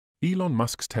Elon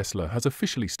Musk's Tesla has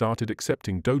officially started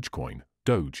accepting Dogecoin,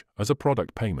 DOGE, as a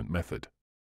product payment method.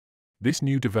 This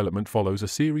new development follows a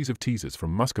series of teasers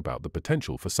from Musk about the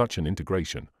potential for such an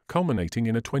integration, culminating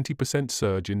in a 20%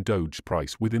 surge in Doge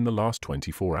price within the last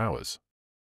 24 hours.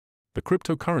 The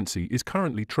cryptocurrency is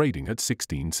currently trading at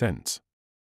 16 cents.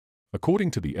 According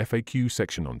to the FAQ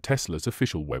section on Tesla's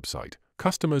official website,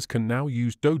 customers can now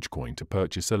use Dogecoin to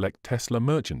purchase select Tesla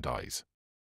merchandise.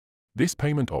 This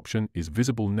payment option is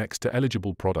visible next to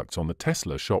eligible products on the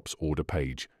Tesla shop's order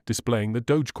page, displaying the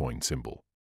Dogecoin symbol.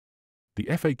 The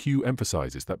FAQ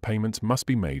emphasizes that payments must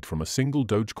be made from a single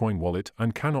Dogecoin wallet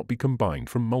and cannot be combined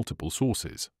from multiple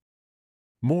sources.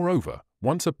 Moreover,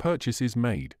 once a purchase is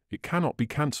made, it cannot be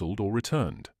cancelled or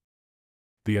returned.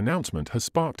 The announcement has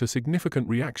sparked a significant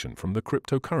reaction from the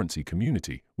cryptocurrency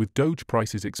community, with Doge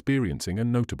prices experiencing a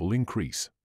notable increase.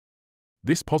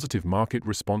 This positive market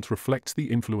response reflects the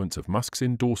influence of Musk's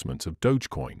endorsements of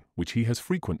Dogecoin, which he has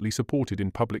frequently supported in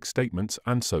public statements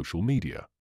and social media.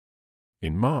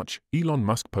 In March, Elon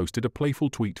Musk posted a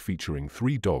playful tweet featuring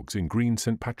 3 dogs in green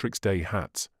St. Patrick's Day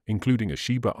hats, including a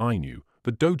Shiba Inu,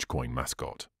 the Dogecoin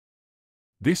mascot.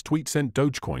 This tweet sent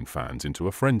Dogecoin fans into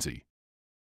a frenzy.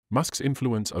 Musk's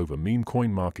influence over meme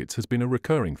coin markets has been a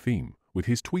recurring theme, with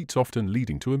his tweets often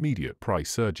leading to immediate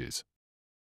price surges.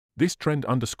 This trend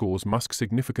underscores Musk's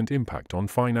significant impact on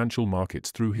financial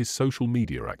markets through his social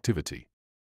media activity.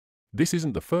 This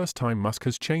isn't the first time Musk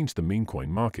has changed the meme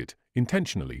coin market,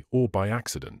 intentionally or by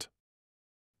accident.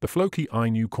 The Floki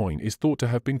Inu coin is thought to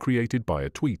have been created by a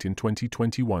tweet in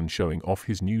 2021 showing off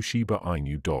his new Shiba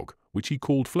Inu dog, which he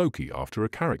called Floki after a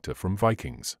character from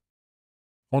Vikings.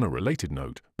 On a related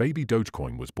note, baby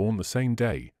Dogecoin was born the same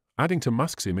day, adding to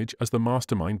Musk's image as the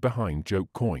mastermind behind joke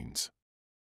coins.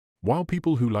 While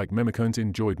people who like memecoins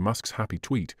enjoyed Musk's happy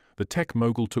tweet, the tech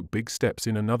mogul took big steps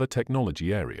in another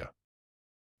technology area.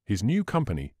 His new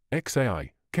company, xAI,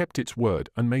 kept its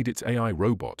word and made its AI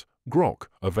robot, Grok,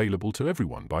 available to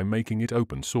everyone by making it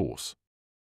open source.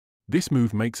 This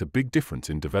move makes a big difference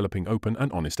in developing open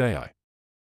and honest AI.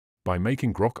 By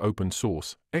making Grok open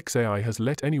source, xAI has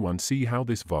let anyone see how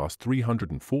this vast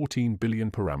 314 billion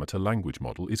parameter language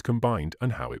model is combined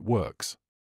and how it works.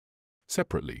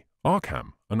 Separately,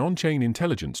 Arkham, an on-chain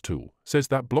intelligence tool, says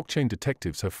that blockchain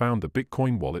detectives have found the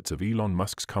Bitcoin wallets of Elon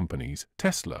Musk's companies,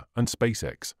 Tesla and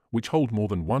SpaceX, which hold more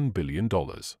than $1 billion.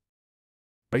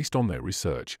 Based on their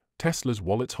research, Tesla's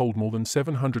wallets hold more than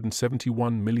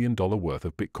 $771 million worth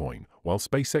of Bitcoin, while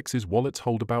SpaceX's wallets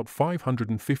hold about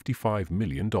 $555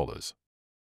 million.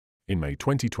 In May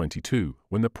 2022,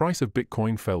 when the price of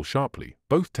Bitcoin fell sharply,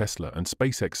 both Tesla and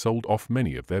SpaceX sold off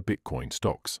many of their Bitcoin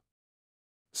stocks.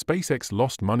 SpaceX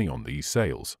lost money on these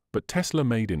sales, but Tesla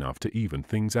made enough to even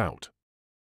things out.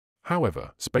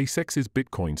 However, SpaceX's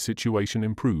Bitcoin situation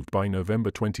improved by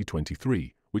November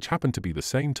 2023, which happened to be the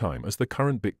same time as the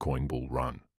current Bitcoin bull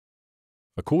run.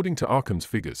 According to Arkham's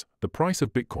figures, the price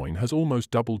of Bitcoin has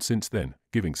almost doubled since then,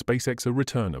 giving SpaceX a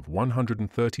return of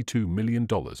 $132 million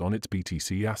on its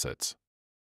BTC assets.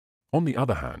 On the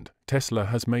other hand, Tesla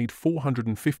has made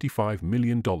 $455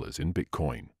 million in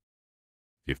Bitcoin.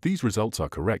 If these results are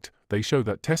correct, they show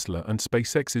that Tesla and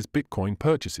SpaceX's Bitcoin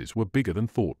purchases were bigger than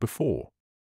thought before.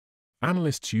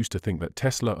 Analysts used to think that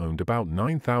Tesla owned about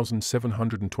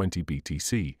 9,720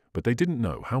 BTC, but they didn't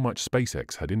know how much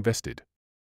SpaceX had invested.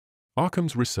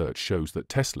 Arkham's research shows that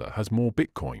Tesla has more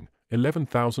Bitcoin,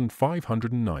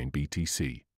 11,509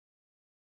 BTC.